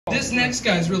This next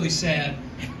guy's really sad.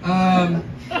 I'm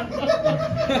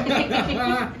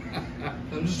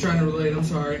just trying to relate, I'm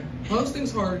sorry.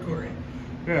 Hosting's hard, Corey.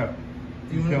 Yeah.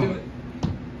 Do you want to do it?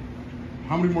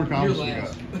 How many more comments You're you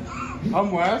last. got?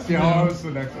 I'm last? Yeah, I was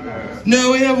the next one.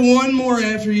 No, we have one more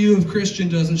after you if Christian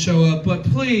doesn't show up, but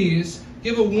please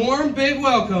give a warm, big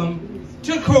welcome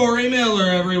to Corey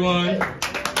Miller, everyone.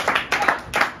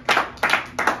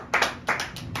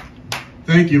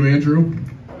 Thank you, Andrew.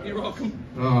 You're welcome.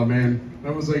 Oh, man.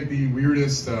 That was like the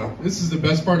weirdest. This is the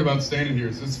best part about standing here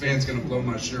is this fan's going to blow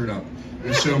my shirt up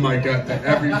and show my gut to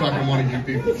every fucking one of you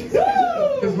people.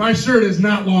 Because my shirt is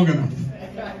not long enough.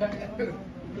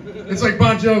 It's like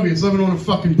Bon Jovi. It's living on a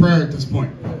fucking prayer at this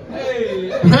point.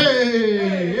 Hey,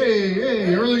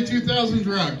 Hey, early 2000s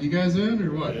rock. You guys in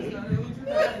or what?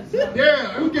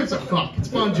 Yeah, who gives a fuck? It's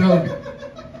Bon Jovi.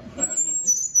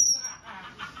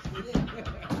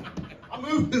 I'll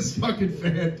move this fucking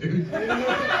fan, dude.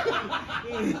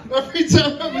 Every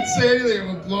time I would say anything,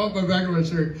 I would blow up my back of my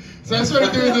shirt. So I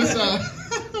started doing this.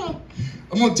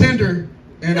 I'm on Tinder,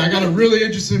 and I got a really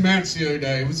interesting match the other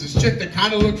day. It was this chick that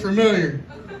kind of looked familiar.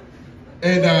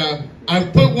 And I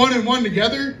put one and one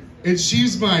together, and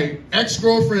she's my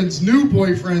ex-girlfriend's new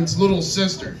boyfriend's little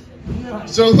sister.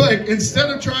 So, like, instead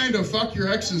of trying to fuck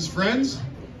your ex's friends,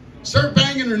 start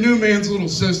banging her new man's little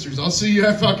sisters. I'll see you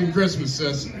at fucking Christmas,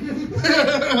 sis.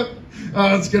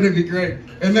 Oh, it's going to be great.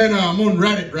 And then I'm on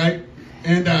Reddit, right?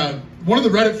 And one of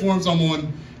the Reddit forums I'm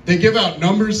on, they give out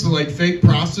numbers to, like, fake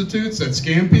prostitutes that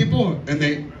scam people, and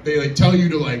they like, tell you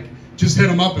to, like, just hit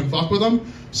them up and fuck with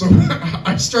them. So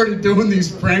I started doing these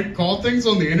prank call things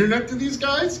on the internet to these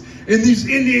guys, and these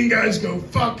Indian guys go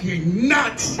fucking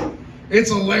nuts. It's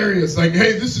hilarious. Like,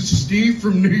 hey, this is Steve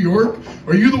from New York.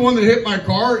 Are you the one that hit my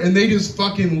car? And they just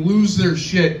fucking lose their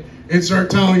shit and start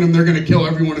telling them they're going to kill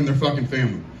everyone in their fucking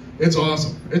family. It's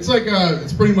awesome. It's like,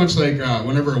 it's pretty much like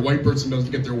whenever a white person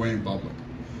doesn't get their way in public.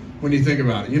 When you think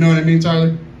about it. You know what I mean,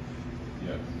 Tyler?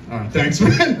 Yeah. All right, thanks,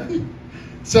 man.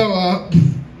 So,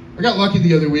 I got lucky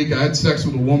the other week. I had sex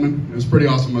with a woman. It was pretty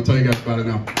awesome. I'll tell you guys about it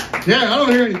now. Yeah, I don't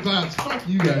hear any claps. Fuck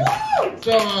you guys.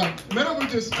 So, I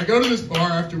go to this bar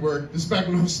after work. This is back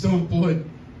when I was still employed.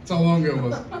 That's how long ago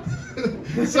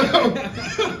it was. So,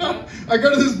 I go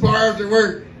to this bar after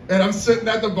work, and I'm sitting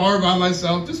at the bar by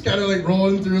myself, just kind of like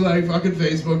rolling through like fucking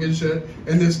Facebook and shit.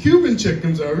 And this Cuban chick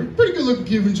comes over, pretty good looking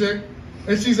Cuban chick.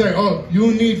 And she's like, oh,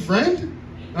 you need friend?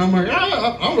 And I'm like,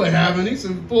 I don't really have any,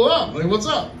 so pull up. I'm like, what's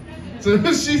up? So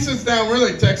she sits down, we're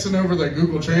like texting over like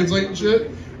Google Translate and shit.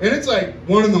 And it's like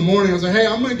 1 in the morning. I was like, hey,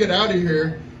 I'm gonna get out of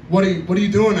here. What are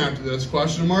you doing after this?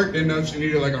 Question mark. Didn't know if she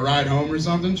needed like a ride home or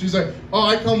something. She's like, oh,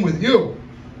 I come with you.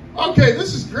 Okay,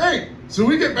 this is great. So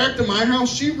we get back to my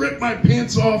house. She ripped my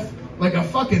pants off like a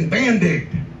fucking Band-Aid.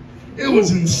 It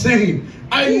was insane.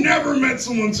 I never met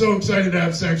someone so excited to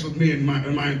have sex with me in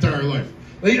my entire life.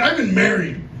 Like, I've been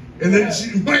married, and then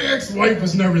my ex-wife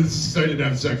was never this excited to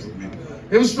have sex with me.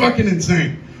 It was fucking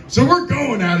insane. So we're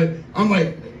going at it. I'm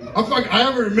like, I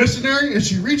have her missionary, and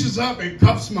she reaches up and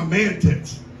cuffs my man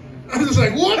tits. I'm just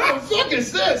like, what the fuck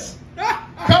is this?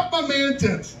 Cuff my man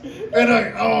tits. And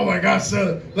like, oh my gosh.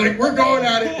 So like, we're going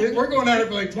at it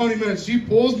for like 20 minutes. She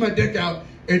pulls my dick out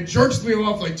and jerks me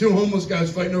off like 2 homeless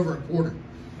guys fighting over a quarter.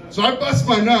 So I bust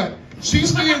my nut. She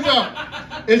stands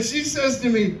up and she says to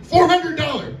me,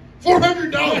 $400.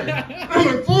 $400. I'm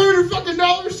like, $400 fucking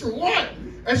dollars for what?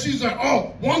 And she's like,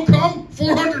 oh, one cum,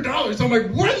 $400. I'm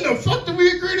like, when the fuck did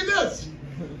we agree to this?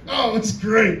 Oh, it's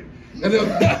great. And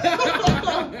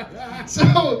then,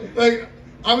 so, like,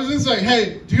 I was just like,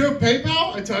 hey, do you have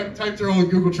PayPal? I typed her on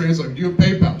Google Translate, do you have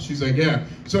PayPal? She's like, yeah.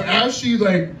 So as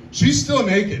she's still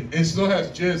naked and still has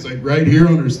jizz, like, right here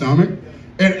on her stomach.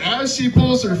 And as she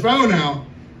pulls her phone out,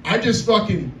 I just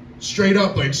fucking straight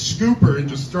up, like, scoop her and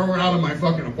just throw her out of my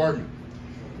fucking apartment.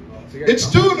 It's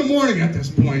 2 in the morning at this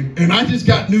point, and I just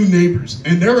got new neighbors,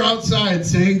 and they're outside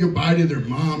saying goodbye to their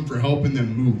mom for helping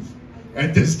them move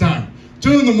at this time.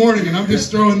 2 in the morning, and I'm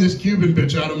just throwing this Cuban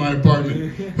bitch out of my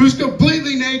apartment, who's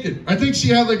completely naked. I think she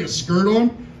had like a skirt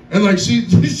on, and like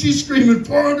she's screaming,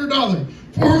 $400,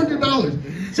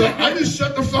 $400. So I just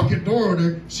shut the fucking door on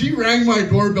her. She rang my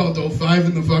doorbell till 5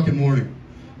 in the fucking morning.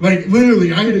 Like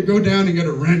literally, I had to go down and get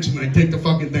a wrench and like take the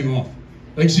fucking thing off.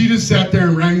 Like she just sat there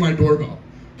and rang my doorbell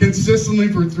consistently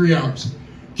for 3 hours.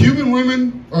 Cuban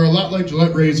women are a lot like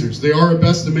Gillette razors. They are the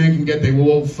best a man can get. They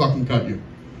will fucking cut you.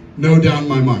 No doubt in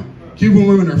my mind. Cuban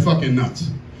women are fucking nuts.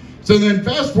 So then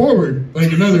fast forward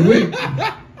like another week.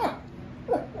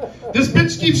 This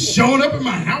bitch keeps showing up at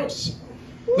my house.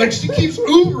 Like she keeps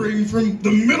Ubering from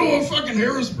the middle of fucking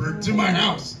Harrisburg to my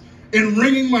house and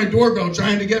ringing my doorbell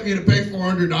trying to get me to pay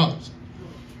 $400.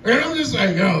 And I'm just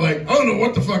like, yo, like, I don't know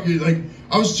what the fuck you, like,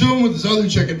 I was chilling with this other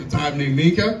chick at the time named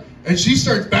Mika, and she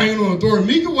starts banging on the door, and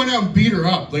Mika went out and beat her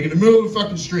up, like, in the middle of the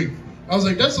fucking street. I was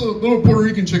like, that's a little Puerto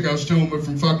Rican chick I was chilling with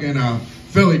from fucking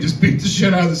Philly, just beat the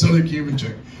shit out of this other Cuban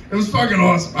chick. It was fucking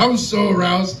awesome. I was so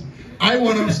aroused. I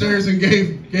went upstairs and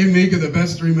gave Mika the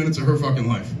best 3 minutes of her fucking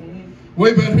life.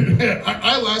 Way better.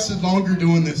 I lasted longer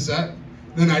doing this set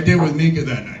than I did with Mika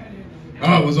that night.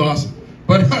 Oh, it was awesome.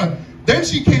 But then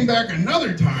she came back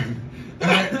another time,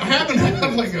 and I happen to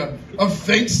have like a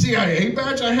fake CIA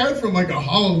badge I had from like a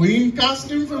Halloween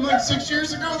costume from like 6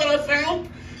 years ago that I found.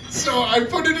 So I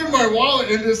put it in my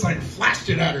wallet and just like flashed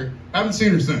it at her. I haven't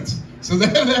seen her since. So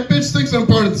that bitch thinks I'm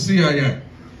part of the CIA.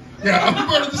 Yeah, I'm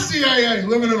part of the CIA,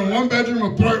 living in a 1-bedroom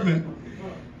apartment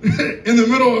in the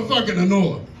middle of fucking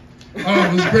Enola. Oh,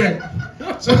 it was great.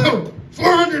 So,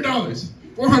 $400.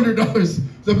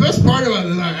 The best part about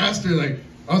it is I asked her, like,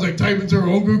 I was like typing to her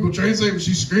own Google Translate, but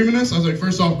she's screaming this. I was like,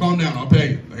 first off, calm down, I'll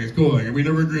pay you. Like, it's cool, like, we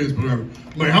never agree, but whatever.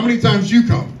 I'm like, how many times you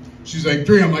come? She's like,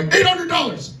 3. I'm like,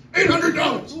 $800.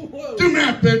 $800. Do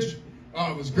math, bitch.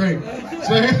 Oh, it was great.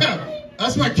 So, yeah,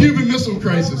 that's my Cuban Missile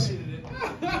Crisis.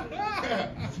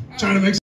 Trying to make